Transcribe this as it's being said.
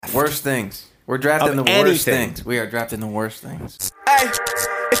Worst things. We're drafting the worst things. We are drafting the worst things. Hey,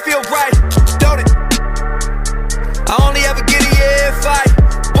 it feel right, don't it? I only ever get it, yeah, fight.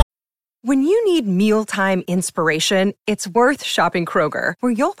 When you need mealtime inspiration, it's worth shopping Kroger,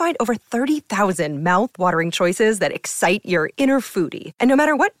 where you'll find over 30,000 mouth-watering choices that excite your inner foodie. And no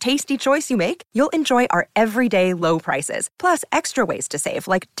matter what tasty choice you make, you'll enjoy our everyday low prices, plus extra ways to save,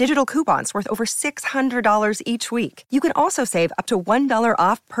 like digital coupons worth over $600 each week. You can also save up to $1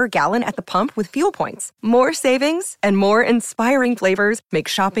 off per gallon at the pump with fuel points. More savings and more inspiring flavors make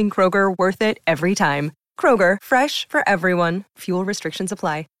shopping Kroger worth it every time. Kroger, fresh for everyone. Fuel restrictions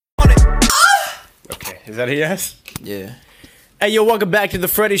apply. Okay, is that a yes? Yeah. Hey, yo, welcome back to the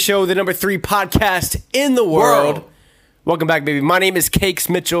Freddy Show, the number 3 podcast in the world. Welcome back, baby. My name is Cakes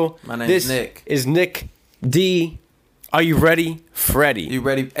Mitchell. My name is Nick. This is Nic D. Are you ready, Freddy? You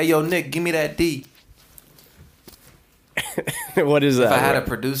ready? Hey, yo, Nick, give me that D. What is that? If I had a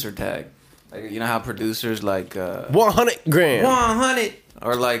producer tag. Like, you know how producers like... 100 grand. 100.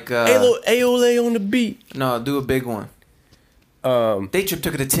 Or like... Aole on the beat. No, do a big one. Day trip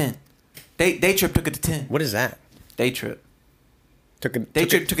took it to 10. Day trip took it to 10. What is that? Day trip. Took it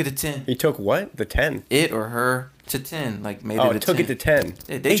to 10. He took what? The 10? It or her to 10. Like made it Oh, to took 10. it to 10.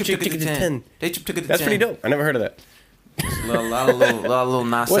 Yeah, day trip took it to 10. Day trip took it to 10. That's pretty dope. I never heard of that. A lot of little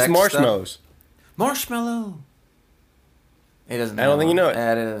Nas What's X marshmallows? Stuff. Marshmallow. He doesn't know. I don't think you know it.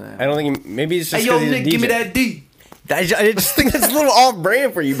 I don't think maybe it's just hey, yo, he's Nick, a DJ. give me that D. I just think that's a little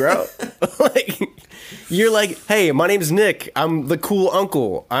off-brand for you, bro. Like, you're like, hey, my name's Nick. I'm the cool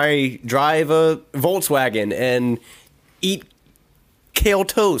uncle. I drive a Volkswagen and eat kale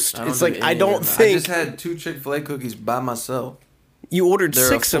toast. It's like, I don't think... I just had 2 Chick-fil-A cookies by myself. You ordered They're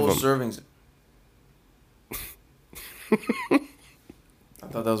 6 of them. Servings. I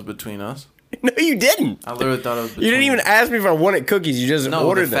thought that was between us. No, you didn't. I literally thought it was between You didn't even ask me if I wanted cookies. You just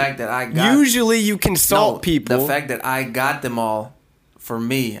ordered them. The fact that I got... Usually you consult people. The fact that I got them all for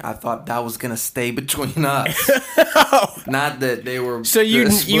me, I thought that was going to stay between us. Not that they were... So you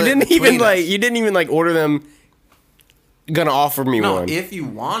didn't even like order them, gonna offer me one. No, if you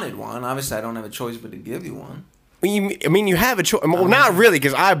wanted one, obviously I don't have a choice but to give you one. You have a choice. Well, not really,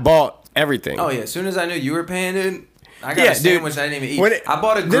 because I bought everything. Oh, yeah. As soon as I knew you were paying it... I got a sandwich I didn't even eat. I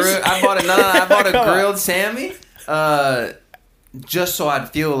bought a grilled Sammy, just so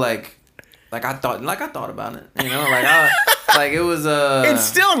I'd feel like I thought about it. You know, like it was. It's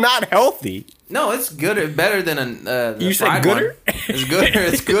still not healthy. No, it's good. Better than the you said gooder. It's gooder.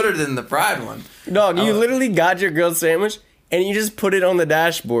 It's gooder than the fried one. Dog, you literally got your grilled sandwich and you just put it on the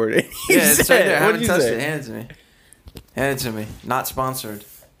dashboard. And it's right there. I haven't touched it. Hand it to me. Hand it to me. Not sponsored.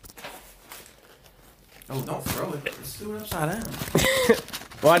 Oh, don't throw it. Let's do it upside down.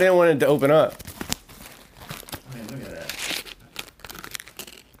 Well, I didn't want it to open up. Man, look at that.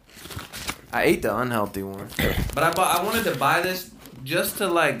 I ate the unhealthy one. But I wanted to buy this just to,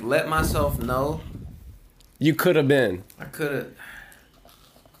 like, let myself know. You could have been. I could have.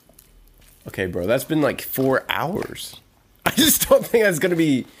 Okay, bro. That's been, like, 4 hours. I just don't think that's going to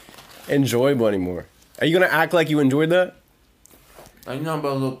be enjoyable anymore. Are you going to act like you enjoyed that? You know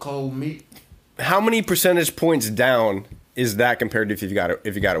about a little cold meat? How many percentage points down is that compared to if you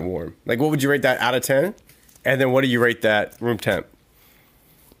got it warm? Like, what would you rate that out of 10? And then what do you rate that room temp?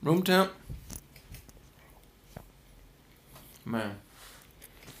 Room temp? Man,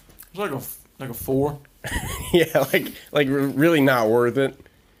 it's like a 4. Yeah, like really not worth it.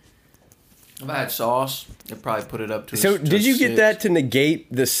 If I had sauce, I'd probably put it up to. So, did you get that to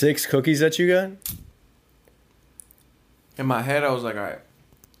negate the 6 cookies that you got? In my head, I was like, all right.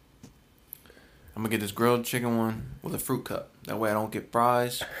 I'm going to get this grilled chicken one with a fruit cup. That way I don't get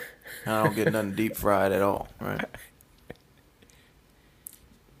fries. And I don't get nothing deep fried at all, right?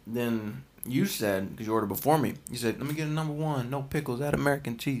 Then you said, because you ordered before me, you said, let me get a number 1, no pickles, add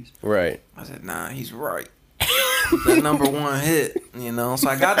American cheese. Right. I said, nah, he's right. That number 1 hit, you know? So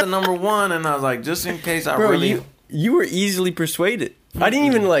I got the number 1, and I was like, just in case I really... You were easily persuaded. I didn't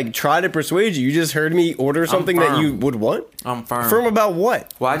even like try to persuade you. You just heard me order something that you would want? I'm firm. Firm about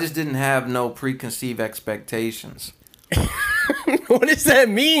what? Well, I just didn't have no preconceived expectations. What does that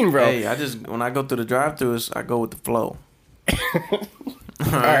mean, bro? Hey, when I go through the drive-thrus, I go with the flow. All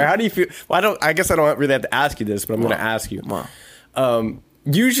right, how do you feel? Well, I guess I don't really have to ask you this, but I'm going to ask you.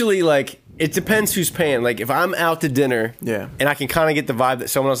 Usually, like, it depends who's paying. Like, if I'm out to dinner, and I can kind of get the vibe that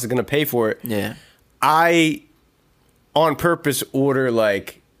someone else is going to pay for it, I on purpose order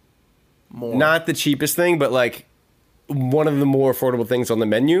like more. Not the cheapest thing, but like one of the more affordable things on the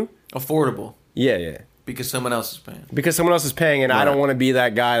menu. Affordable. Yeah. Because someone else is paying. Because someone else is paying, and I don't want to be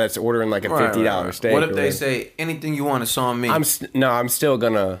that guy that's ordering like a $50 steak. What if they say anything you want is on me? I'm still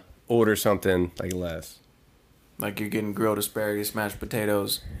gonna order something like less. Like you're getting grilled asparagus, mashed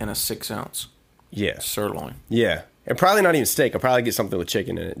potatoes, and a 6-ounce. Yeah. Sirloin. Yeah, and probably not even steak. I'll probably get something with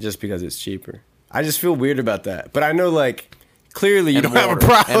chicken in it just because it's cheaper. I just feel weird about that, but I know like. Clearly, you don't have a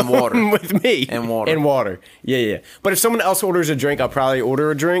problem with me. And water. And water. Yeah. But if someone else orders a drink, I'll probably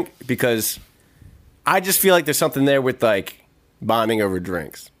order a drink because I just feel like there's something there with, like, bonding over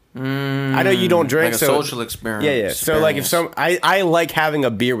drinks. I know you don't drink. Like a social experience. Yeah. So, like, if I like having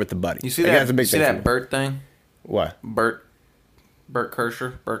a beer with the buddy. You see that? That's a big thing. See that Bert thing? What? Bert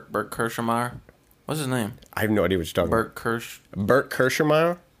Kirschmeyer. What's his name? I have no idea what you're talking about. Bert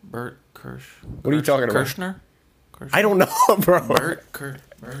Kirschmeyer? Bert Kirsch. What are you talking about? Kirschner? I don't know, bro. Bert.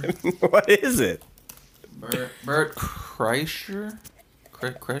 What is it? Bert Kreischer?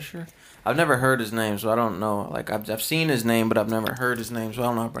 Kreischer? I've never heard his name, so I don't know. Like I've seen his name, but I've never heard his name, so I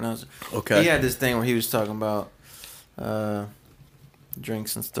don't know how to pronounce it. Okay. He had this thing where he was talking about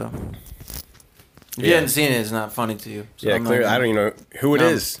drinks and stuff. If you hadn't seen it, it's not funny to you. So clearly. I don't even know who it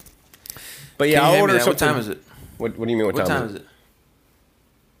is. But yeah, I'll order something. What time is it? What do you mean? What time is it?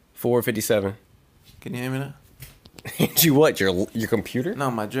 4:57. Can you hand me that? Hand you what? Your computer?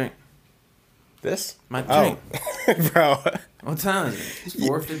 No, my drink. This? My drink. Oh. Bro. What time is it? It's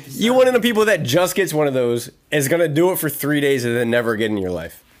 4:57. You one of the people that just gets one of those is going to do it for 3 days and then never again in your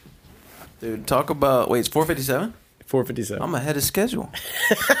life. Dude, talk about... Wait, it's 4:57? 4:57. I'm ahead of schedule.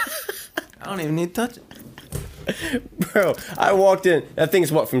 I don't even need to touch it. Bro, I walked in. That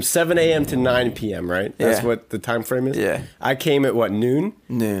thing's what, from 7 a.m. to 9 p.m., right? That's what the time frame is? Yeah. I came at what, noon?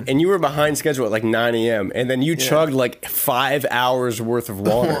 Noon. And you were behind schedule at like 9 a.m. And then you chugged like 5 hours worth of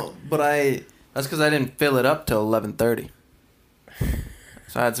water. But that's because I didn't fill it up till 11:30.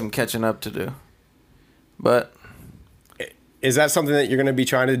 So I had some catching up to do. But. Is that something that you're going to be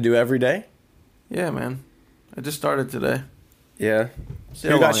trying to do every day? Yeah, man. I just started today. Yeah.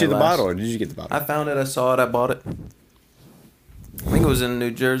 Who got you the bottle, or did you get the bottle? I found it. I saw it. I bought it. I think it was in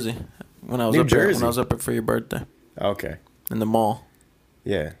New Jersey when I was up there for your birthday. Okay. In the mall.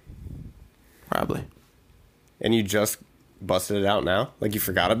 Yeah. Probably. And you just busted it out now? Like you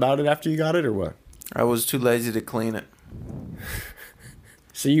forgot about it after you got it, or what? I was too lazy to clean it.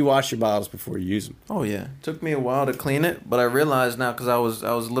 So you wash your bottles before you use them? Oh yeah. It took me a while to clean it, but I realized now because I was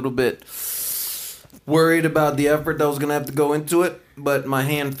a little bit worried about the effort that was going to have to go into it, but my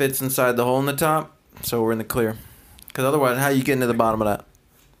hand fits inside the hole in the top, so we're in the clear. Because otherwise, how you get into the bottom of that?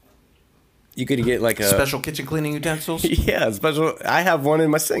 You could get like a... Special kitchen cleaning utensils? Yeah, special... I have one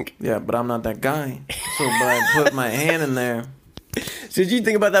in my sink. Yeah, but I'm not that guy. So, but I put my hand in there. So did you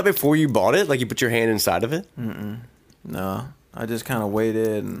think about that before you bought it? Like you put your hand inside of it? No. I just kind of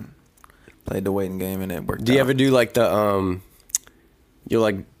waited and played the waiting game, and it worked out. Do you ever do like the... You'll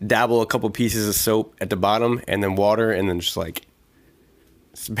like dabble a couple pieces of soap at the bottom and then water and then just like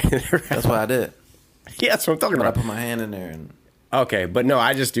spin it around. That's what I did. Yeah, that's what I'm talking about. I put my hand in there and... Okay, but no,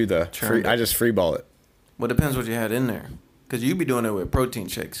 I just do I just free ball it. Well, it depends what you had in there. Because you be doing it with protein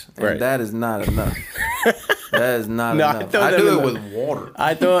shakes. And right. That is not enough. That is not enough. I do it with water.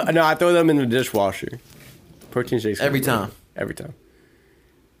 I throw them in the dishwasher. Protein shakes. Every time. Every time.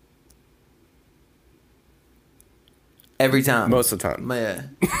 Every time. Most of the time.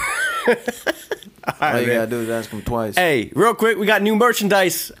 Man. All you gotta do is ask them twice. Hey, real quick, we got new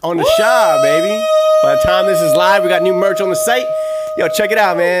merchandise on the shop, baby. By the time this is live, we got new merch on the site. Yo, check it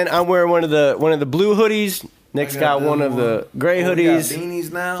out, man. I'm wearing one of the blue hoodies. Nick's got one of the gray hoodies. We got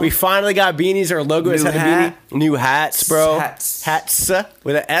beanies now. We finally got beanies. Our logo has had a beanie. New hats, bro. Hats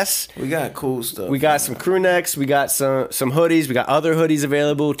with an S. We got cool stuff. We got some crew necks. We got some hoodies. We got other hoodies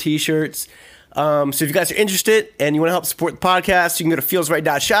available, t-shirts. So if you guys are interested and you want to help support the podcast, you can go to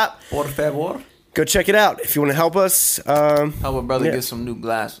feelsright.shop. Por favor. Go check it out if you want to help us. Help a brother get some new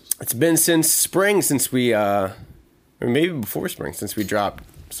glasses. It's been since spring since we, or maybe before spring, since we dropped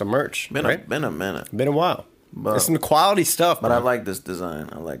some merch. Been a minute. Been a while. But it's some quality stuff, but I like this design.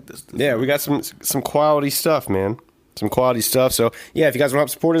 Yeah, we got some quality stuff, man. Some quality stuff. So, yeah, if you guys want to help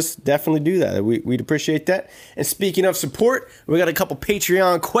support us, definitely do that. We'd appreciate that. And speaking of support, we got a couple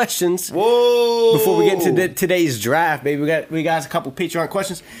Patreon questions. Whoa! Before we get into today's draft, baby, we got a couple Patreon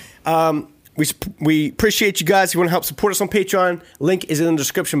questions. We appreciate you guys. If you want to help support us on Patreon, link is in the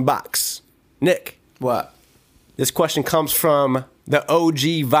description box. Nick. What? This question comes from the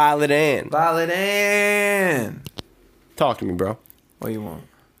OG Violet Ann. Violet Ann. Talk to me, bro. What do you want?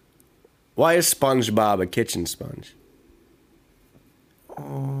 Why is SpongeBob a kitchen sponge?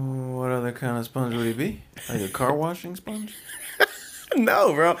 Oh, what other kind of sponge would he be? Like a car washing sponge?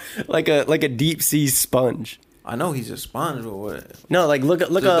 No, bro. Like a deep sea sponge. I know he's a sponge, but what? No, like look up.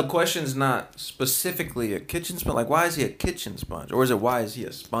 The question's not specifically a kitchen sponge. Like, why is he a kitchen sponge, or is it why is he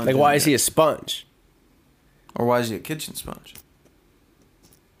a sponge? Like, why is he a sponge? Or why is he a kitchen sponge?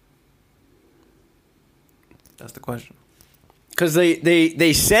 That's the question. Because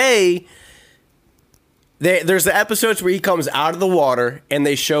they say there's the episodes where he comes out of the water and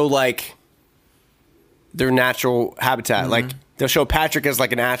they show like their natural habitat. Like they'll show Patrick as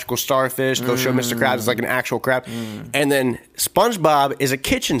like an actual starfish. They'll show Mr. Krabs as like an actual crab. And then SpongeBob is a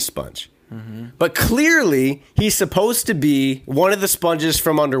kitchen sponge. But clearly he's supposed to be one of the sponges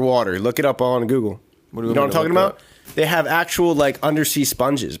from underwater. Look it up on Google. You know what I'm talking about? They have actual like undersea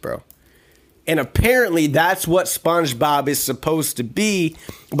sponges, bro. And apparently that's what SpongeBob is supposed to be,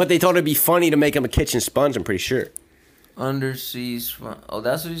 but they thought it'd be funny to make him a kitchen sponge, I'm pretty sure. Undersea sponge. Oh,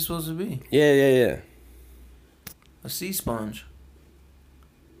 that's what he's supposed to be? Yeah. A sea sponge.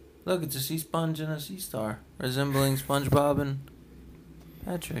 Look, it's a sea sponge and a sea star, resembling SpongeBob and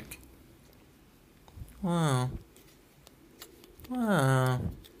Patrick. Wow. The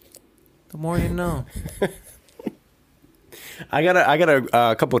more you know. I got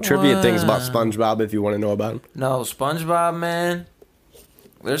a couple of trivia things about SpongeBob if you want to know about him. No, SpongeBob, man.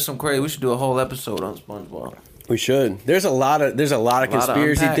 There's some crazy. We should do a whole episode on SpongeBob. We should. There's a lot of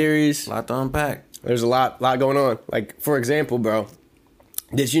conspiracy theories. A lot to unpack. There's a lot going on. Like, for example, bro,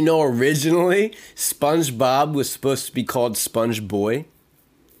 did you know originally SpongeBob was supposed to be called Sponge Boy?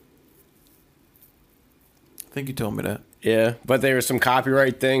 I think you told me that. Yeah, but there was some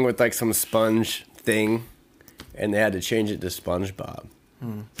copyright thing with like some sponge thing, and they had to change it to SpongeBob.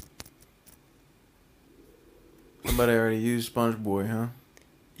 Somebody already used Sponge Boy, huh?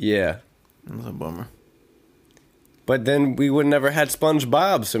 Yeah. That's a bummer. But then we would never had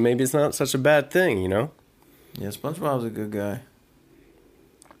SpongeBob, so maybe it's not such a bad thing, you know? Yeah, SpongeBob's a good guy.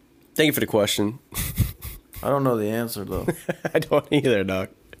 Thank you for the question. I don't know the answer, though. I don't either, dog.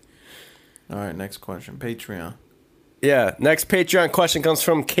 All right, next question. Patreon. Yeah, next Patreon question comes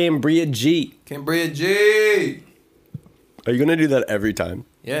from Cambria G. Cambria G! Are you going to do that every time?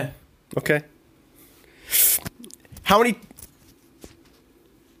 Yeah. Okay. How many...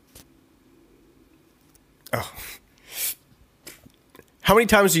 Oh. How many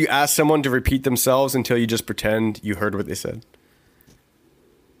times do you ask someone to repeat themselves until you just pretend you heard what they said?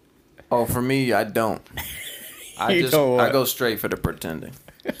 Oh, for me, I don't. I go straight for the pretending.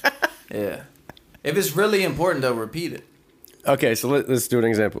 Yeah. If it's really important, they'll repeat it. Okay, so let's do an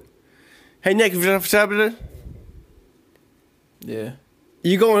example. Hey, Nick, what's happening? Yeah.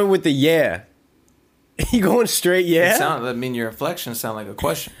 You going with the yeah? You going straight yeah? I mean, your inflections sound like a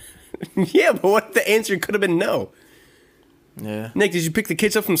question. Yeah, but what if the answer could have been no? Yeah. Nick, did you pick the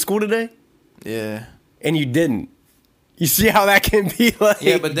kids up from school today? Yeah. And you didn't. You see how that can be like?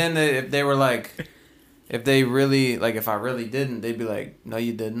 Yeah, but then if they were like, if they really, like, if I really didn't, they'd be like, no,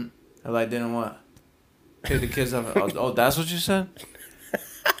 you didn't. Or like, didn't what? Pick the kids up. Oh, that's what you said?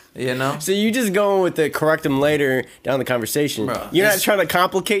 You know? So you just going with the correct them later down the conversation. Bro, you're not trying to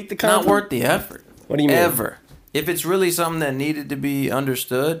complicate the conversation? Not worth the effort. What do you mean? Ever. If it's really something that needed to be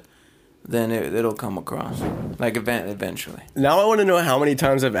understood, then it'll come across. Like, eventually. Now I want to know how many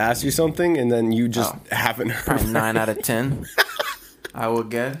times I've asked you something and then you just haven't heard. Probably 9 out of 10. I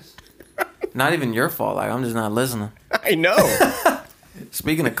would guess. Not even your fault. Like, I'm just not listening. I know.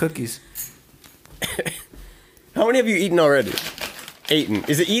 Speaking of cookies. How many have you eaten already? Eaten.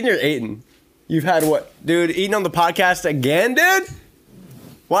 Is it eaten or eaten? You've had what? Dude, eating on the podcast again, dude?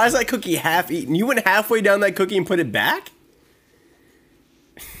 Why is that cookie half eaten? You went halfway down that cookie and put it back?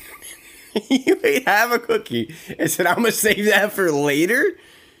 You ate half a cookie and said, I'm going to save that for later?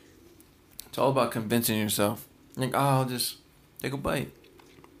 It's all about convincing yourself. Like, I'll just take a bite.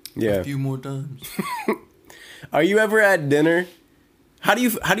 Yeah. A few more times. Are you ever at dinner? How do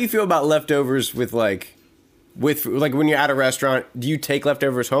you feel about leftovers with when you're at a restaurant? Do you take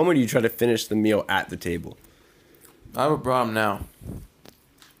leftovers home or do you try to finish the meal at the table? I have a problem now.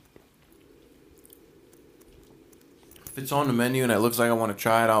 If it's on the menu and it looks like I want to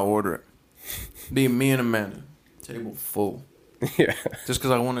try it, I'll order it. Be me and Amanda. Table full. Yeah. Just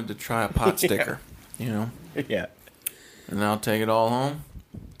because I wanted to try a pot sticker. Yeah. You know? Yeah. And then I'll take it all home.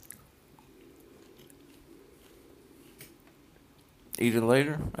 Eat it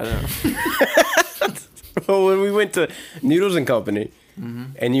later? I don't know. Well, when we went to Noodles and Company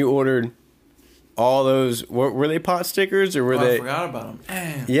and you ordered all those, were they pot stickers or were they? I forgot about them.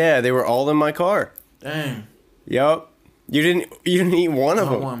 Damn. Yeah, they were all in my car. Damn. Yup. You didn't eat one of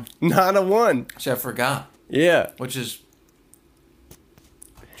them. One. Not a one. See, I forgot. Yeah. Which is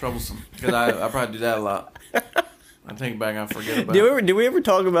troublesome because I probably do that a lot. I think back, I forget about it. Did we ever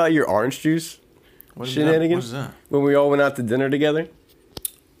talk about your orange juice shenanigans? What is that? When we all went out to dinner together?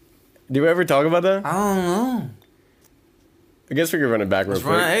 Did we ever talk about that? I don't know. I guess we could run it back real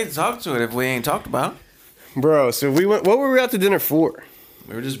quick. Hey, talk to it if we ain't talked about. Bro, so we went. What were we out to dinner for?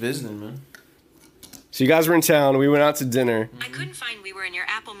 We were just visiting, man. So you guys were in town. We went out to dinner. I couldn't find We Were in your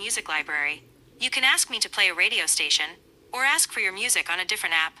Apple Music library. You can ask me to play a radio station, or ask for your music on a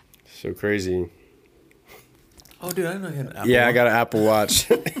different app. So crazy. Oh, dude, I didn't know you had an Apple Yeah, Watch. I got an Apple Watch.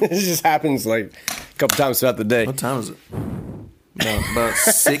 It just happens like a couple times throughout the day. What time is it? About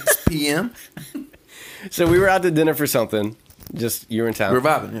 6 p.m. So we were out to dinner for something. Just you were in town. We were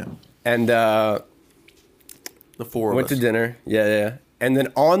vibing, yeah. And the four of went us. to dinner. Yeah. And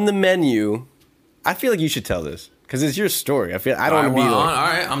then on the menu, I feel like you should tell this because it's your story. I don't want to be like, all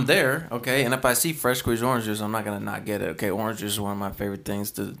right, I'm there. Okay, and if I see fresh squeezed orange juice, I'm not gonna not get it. Okay, orange juice is one of my favorite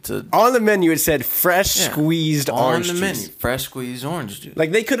things to. On the menu, it said fresh squeezed orange juice. On the menu, fresh squeezed orange juice.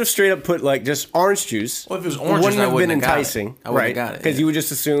 Like they could have straight up put like just orange juice. Well, if it was orange juice, I wouldn't have enticing, got it. I wouldn't have got it because you would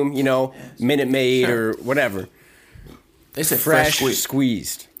just assume, Minute Maid or whatever. They said fresh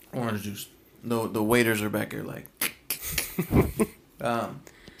squeezed orange juice. The waiters are back here like.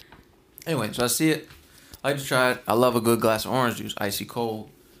 Anyway, so I see it. I like to try it. I love a good glass of orange juice, icy cold.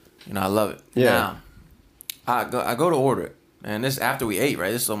 I love it. Yeah. Now, I go to order it, and this after we ate,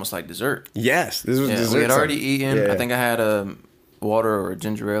 right? This is almost like dessert. Yes, this was dessert. We had already eaten. Yeah. I think I had a water or a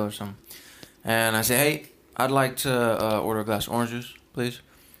ginger ale or something. And I said, hey, I'd like to order a glass of orange juice, please.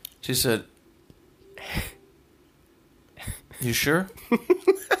 She said, you sure?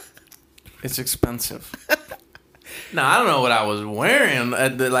 It's expensive. Now I don't know what I was wearing. Are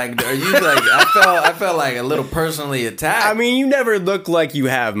you like? I felt like a little personally attacked. I mean, you never look like you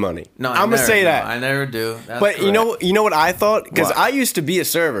have money. No, I'm gonna say that. I never do. That's but correct. you know what I thought? Because I used to be a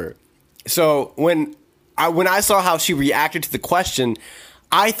server. So when I saw how she reacted to the question,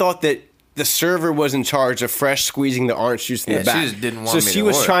 I thought that the server was in charge of fresh squeezing the orange juice in the back. She just didn't want so me she to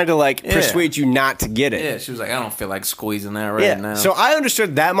was order. trying to persuade you not to get it. Yeah, she was like, I don't feel like squeezing that right now. So I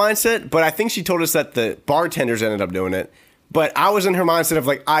understood that mindset, but I think she told us that the bartenders ended up doing it. But I was in her mindset of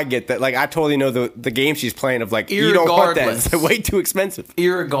I get that. I totally know the game she's playing of you don't want that. It's way too expensive.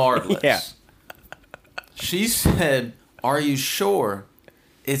 Irregardless. Yeah. She said, are you sure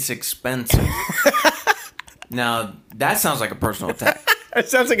it's expensive? Now, that sounds like a personal attack. That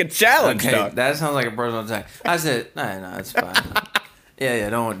sounds like a challenge, okay, dog. that sounds like a personal attack. I said, no, it's fine. yeah,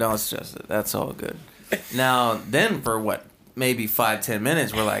 don't stress it. That's all good. Now, then for what? Maybe 5-10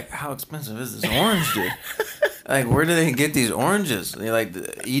 minutes, we're like, how expensive is this orange juice? Where do they get these oranges? They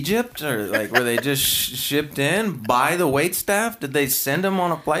Egypt, or were they just shipped in by the waitstaff? Did they send them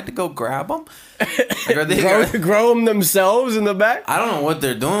on a flight to go grab them? Are they grow them themselves in the back? I don't know what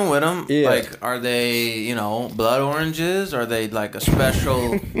they're doing with them. Yeah. Are they blood oranges? Are they a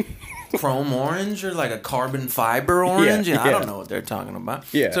special chrome orange or a carbon fiber orange? Yeah. I don't know what they're talking about.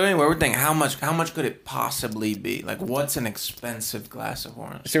 Yeah. So anyway, we're thinking how much could it possibly be? What's an expensive glass of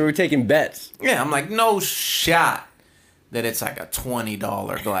orange? So we're taking bets. Yeah, I'm like, no shot that it's a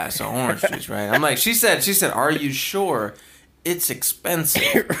 $20 glass of orange juice, right? I'm like, she said, are you sure it's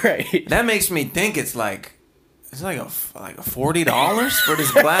expensive? Right. That makes me think it's like a $40 for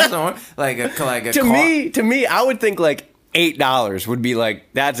this glass of orange. To me, I would think $8 would be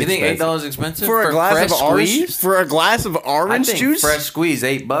that's you expensive. You think $8 expensive for a glass of orange squeeze? For a glass of orange I think juice? Fresh squeeze,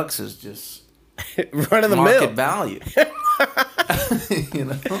 $8 is just run of the market mill value.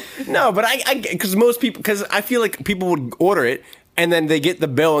 No, but because most people, because I feel like people would order it and then they get the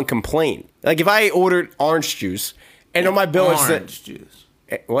bill and complain. If I ordered orange juice and on my bill it said orange juice.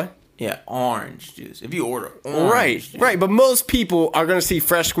 What? Yeah, orange juice. If you order orange juice. Right. But most people are going to see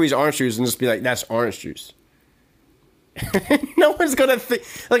fresh squeezed orange juice and just be like, that's orange juice. No one's gonna think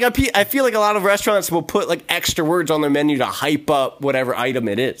I feel like a lot of restaurants will put extra words on their menu to hype up whatever item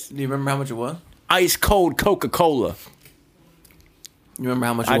it is. Do you remember how much it was? Ice cold Coca-Cola. You remember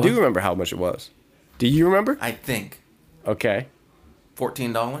how much it was? I do remember how much it was. Do you remember? I think. Okay.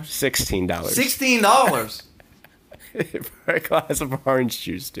 $14? $16. $16 for a glass of orange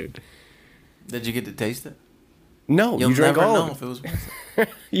juice, dude. Did you get to taste it? No, You'll you drank never all know of if it was.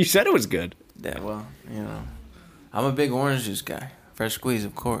 You said it was good. Yeah, well, I'm a big orange juice guy. Fresh squeeze,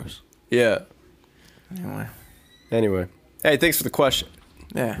 of course. Yeah. Anyway. Hey, thanks for the question.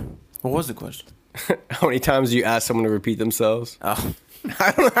 Yeah. What was the question? How many times do you ask someone to repeat themselves? Oh.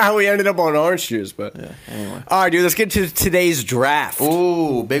 I don't know how we ended up on orange juice, but... Yeah, anyway. All right, dude, let's get to today's draft.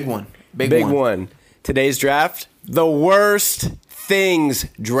 Ooh, big one. Big one. Today's draft, the worst things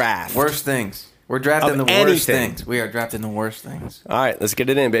draft. Worst things. We're drafting the worst things. We are drafting the worst things. All right, let's get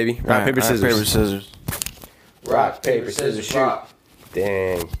it in, baby. Rock, paper, scissors. Paper, scissors. Rock, paper, scissors, shoot.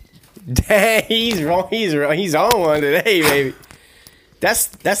 Dang, he's wrong. He's on one today, baby. That's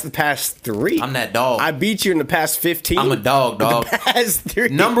the past 3. I'm that dog. I beat you in the past 15. I'm a dog. The past 3.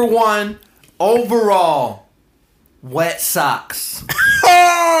 Number 1 overall, wet socks.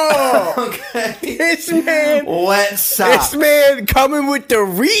 Oh, okay. This man, wet socks. This man coming with the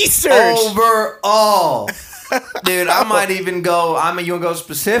research. Overall, dude, I might even go. I mean, you wanna go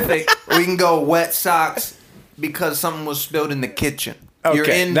specific? We can go wet socks because something was spilled in the kitchen. Okay, you're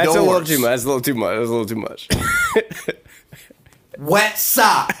indoors. That's a little too much. Wet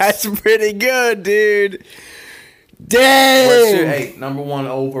socks. That's pretty good, dude. Dang. What's your number 1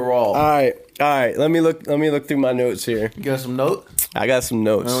 overall? All right. Let me look through my notes here. You got some notes? I got some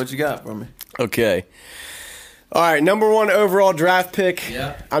notes. What you got for me? Okay. All right. Number 1 overall draft pick.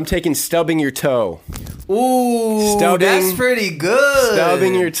 Yeah. I'm taking stubbing your toe. Ooh, that's pretty good.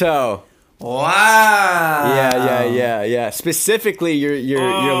 Stubbing your toe. Wow. Yeah. Specifically your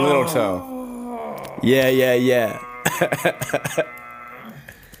little toe. Yeah.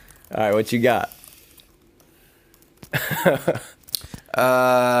 All right, what you got?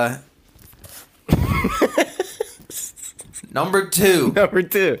 Number 2. Number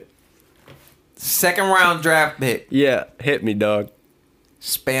 2. Second round draft pick. Yeah, hit me, dog.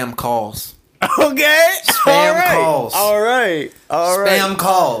 Spam calls. Okay. Spam calls. All right. Spam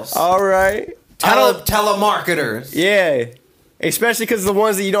calls. All right. Telemarketers. Yeah. Especially because the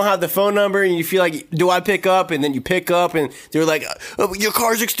ones that you don't have the phone number and you feel like, do I pick up? And then you pick up and they're like, oh, your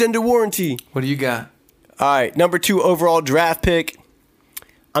car's extended warranty. What do you got? All right. Number 2 overall draft pick.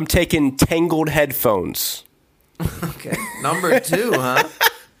 I'm taking Tangled headphones. Okay. Number 2, huh?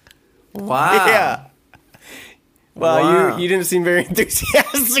 Wow. Yeah. Well, wow. You didn't seem very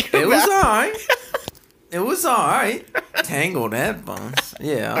enthusiastic. It was all right. It was all right. Tangled headphones.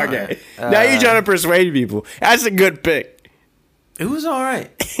 Yeah. Okay. Right. Now you're trying to persuade people. That's a good pick. It was all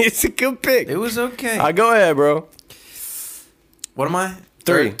right. It's a good pick. It was okay. Go ahead, bro. What am I?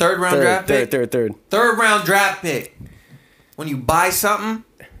 3. Third round draft pick? Third. Third round draft pick. When you buy something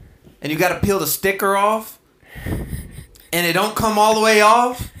and you got to peel the sticker off and it don't come all the way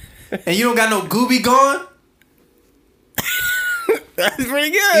off and you don't got no gooby gone. That's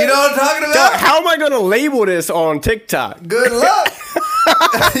pretty good. You know what I'm talking about? How am I going to label this on TikTok? Good luck.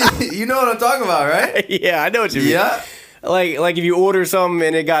 You know what I'm talking about, right? Yeah, I know what you mean. Yeah. Like if you order something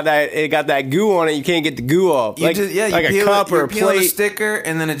and it got that goo on it, you can't get the goo off. You a cup or a peel plate. the sticker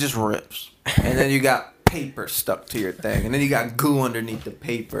and then it just rips, and then you got paper stuck to your thing, and then you got goo underneath the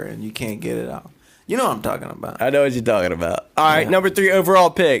paper and you can't get it out. You know what I'm talking about. I know what you're talking about. All right, number 3 overall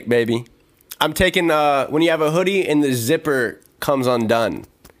pick, baby. I'm taking when you have a hoodie and the zipper comes undone,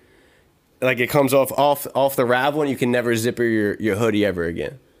 like it comes off the ravel, and you can never zipper your hoodie ever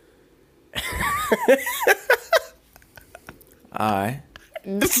again. All right.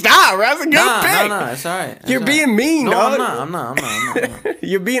 Stop, that's a good pick. No, it's all right. You're being mean, dog. I'm not.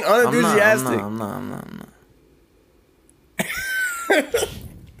 You're being unenthusiastic.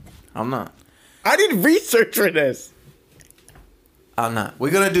 I'm not. I did research for this. I'm not.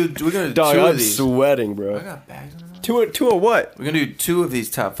 We're gonna do Dog, 2 I'm of these. Sweating, bro. I got bags in my mouth. Two of what? We're gonna do 2 of these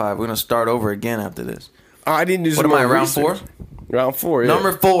top 5. We're gonna start over again after this. I didn't do. What am I? Round 4. Round 4. Yeah.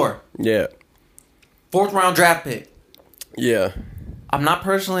 Number 4. Yeah. 4th round draft pick. Yeah. I'm not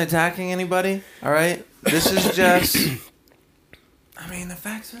personally attacking anybody. All right. This is just. I mean, the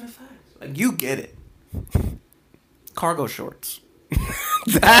facts are the facts. Like, you get it. Cargo shorts.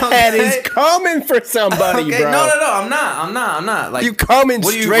 That is coming for somebody, okay, bro. No, I'm not. Like, you coming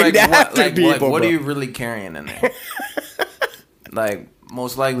straight after people, what bro. are you really carrying in there? Like,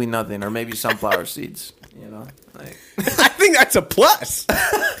 most likely nothing, or maybe sunflower seeds. You know, like. I think that's a plus.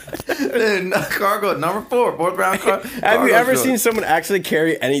 Cargo number 4, 4th round cargo. Have you ever seen someone actually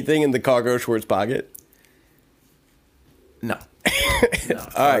carry anything in the cargo shorts pocket? No.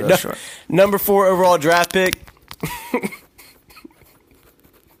 All right. Number 4 overall draft pick.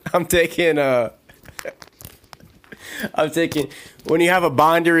 I'm taking when you have a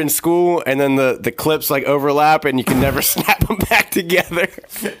binder in school and then the clips like overlap and you can never snap them back together.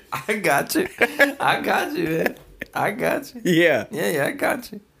 I got you, man. I got you. Yeah. Yeah, I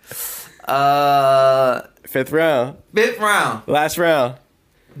got you. 5th round. 5th round. Last round.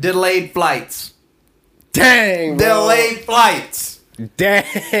 Delayed flights. Dang, bro. Delayed flights.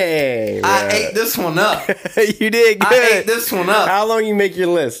 Dang, bro. I ate this one up. You did good. I ate this one up. How long you make your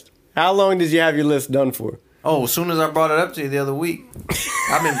list? How long did you have your list done for? Oh, as soon as I brought it up to you the other week.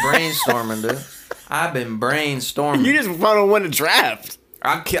 I've been brainstorming, dude. I've been brainstorming. You just want to win a draft.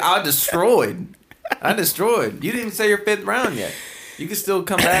 I destroyed. You didn't even say your 5th round yet. You can still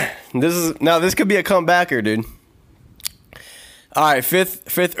come back. This could be a comebacker, dude. All right,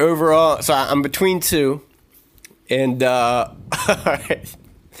 fifth overall. So I'm between two, and all right.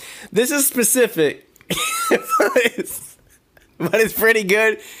 This is specific, but it's pretty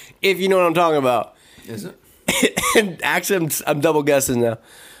good if you know what I'm talking about. Is it? And actually, I'm double guessing now.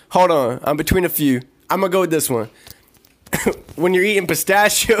 Hold on, I'm between a few. I'm gonna go with this one. When you're eating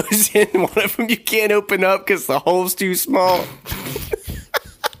pistachios and one of them you can't open up because the hole's too small.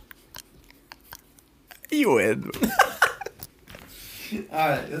 You win. All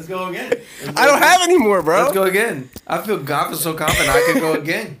right, let's go again. I don't have any more, bro. Let's go again. I feel so confident I can go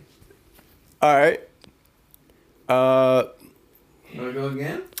again. All right. Want to go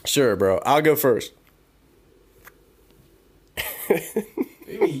again? Sure, bro. I'll go first.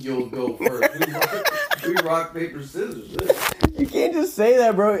 Maybe you'll go first. We rock, paper, scissors. You can't just say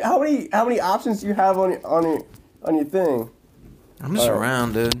that, bro. How many options do you have on your thing? I'm just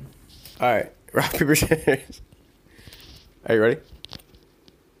around, dude. All right. Rock, paper, scissors. Are you ready?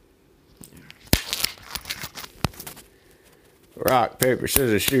 Rock, paper,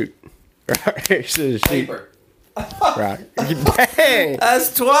 scissors, shoot. Rock, paper, scissors, shoot. Paper. Rock. Dang.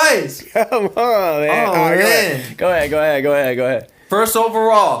 That's twice. Come on, man. Oh, man. Go ahead. First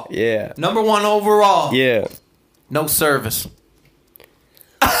overall. Yeah. Number 1 overall. Yeah. No service.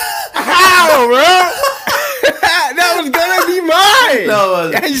 How, bro? That was gonna be mine. No, it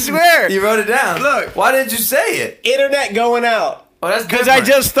wasn't. I swear. You wrote it down. Look. Why didn't you say it? Internet going out. Oh, that's because I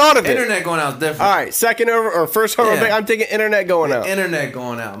just thought of it. Internet going out is different. All right, first overall. I'm taking internet going out. Internet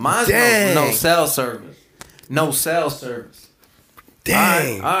going out. Mine's no cell service. No cell service.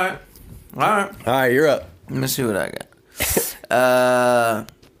 Dang. All right, you're up. Let me see what I got. All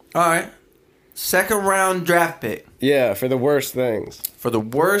right. Second round draft pick. Yeah, for the worst things. For the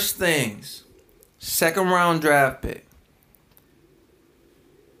worst things. Second round draft pick.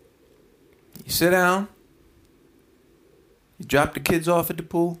 You sit down. You drop the kids off at the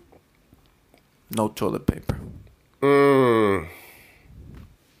pool. No toilet paper.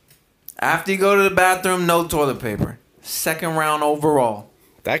 After you go to the bathroom, no toilet paper. Second round overall.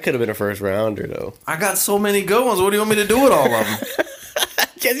 That could have been a first rounder, though. I got so many good ones. What do you want me to do with all of them?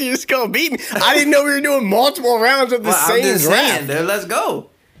 Guess you're just going to beat me. I didn't know we were doing multiple rounds of the same draft. Saying, dude, let's go.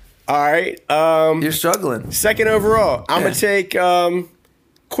 All right. You're struggling. Second overall. I'm going to take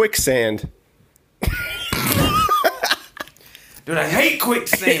quicksand. Dude, I hate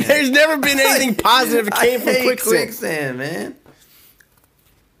quicksand. There's never been anything positive that came from quicksand. Quicksand, man.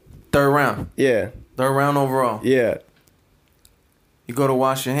 Third round. Yeah. Third round overall. Yeah. You go to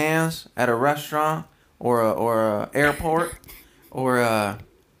wash your hands at a restaurant or a airport or a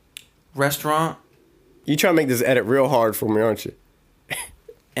restaurant. You trying to make this edit real hard for me, aren't you?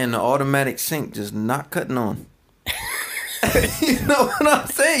 And the automatic sink just not cutting on. You know what I'm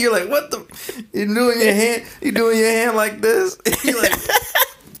saying? You're like, what the? You're doing your hand like this. You're like,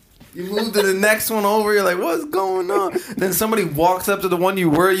 you move to the next one over. You're like, what's going on? Then somebody walks up to the one you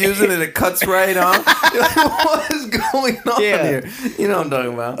were using and it cuts right on. You're like, what is going on here? You know what I'm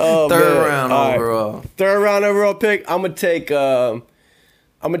talking about. Oh, Third round overall. Right. Third round overall pick. I'm gonna take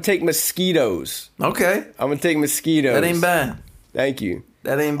mosquitoes. Okay. I'm gonna take mosquitoes. That ain't bad. Thank you.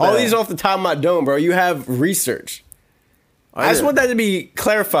 That ain't bad. All these off the top of my dome, bro. You have research. I just want that to be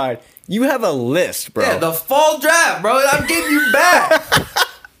clarified. You have a list, bro. Yeah, the fall draft, bro. I'm getting you back.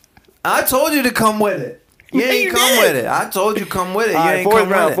 I told you to come with it. You ain't come with it. I told you come with it. You ain't come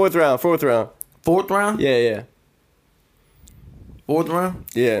with it. Fourth round. Fourth round? Yeah. Fourth round?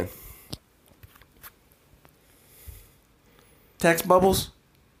 Yeah. Text bubbles?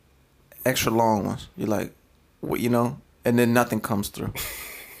 Extra long ones. You're like, what, you know? And then nothing comes through.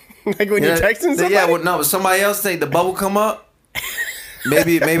 Like when you're texting somebody? Yeah, well, no, somebody else say the bubble come up.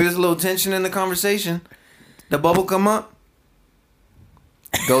 Maybe there's a little tension in the conversation. The bubble come up.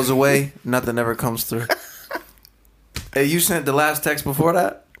 Goes away. Nothing ever comes through. Hey, you sent the last text before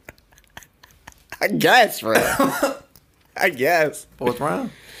that? I guess, bro. I guess. Fourth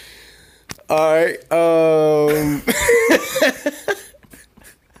round. All right.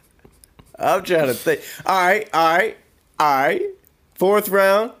 I'm trying to think. All right. Fourth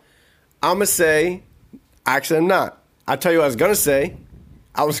round. I'm going to say, actually, I'm not. I'll tell you what I was going to say.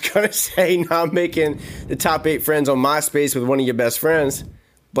 I was going to say not making the top 8 friends on MySpace with one of your best friends.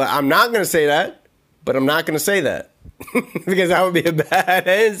 But I'm not going to say that. But I'm not going to say that. Because that would be a bad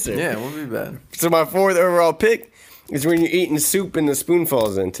answer. Yeah, it would be bad. So my fourth overall pick is when you're eating soup and the spoon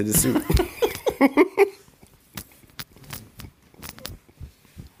falls into the soup.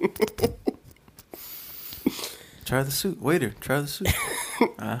 Try the soup. Waiter, try the soup.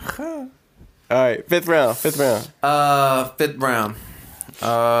 All right, fifth round. Fifth round.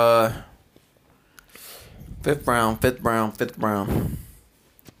 Fifth round.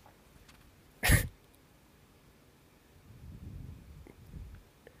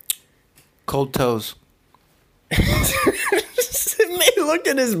 Cold toes. Man, look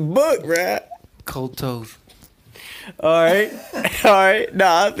at his book, bruh. Cold toes. All right.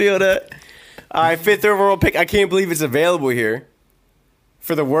 Nah, I feel that. All right, 5th overall pick. I can't believe it's available here.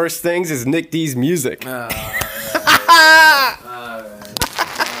 For the worst things is Nic D's music. All right.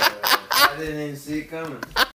 I didn't even see it coming.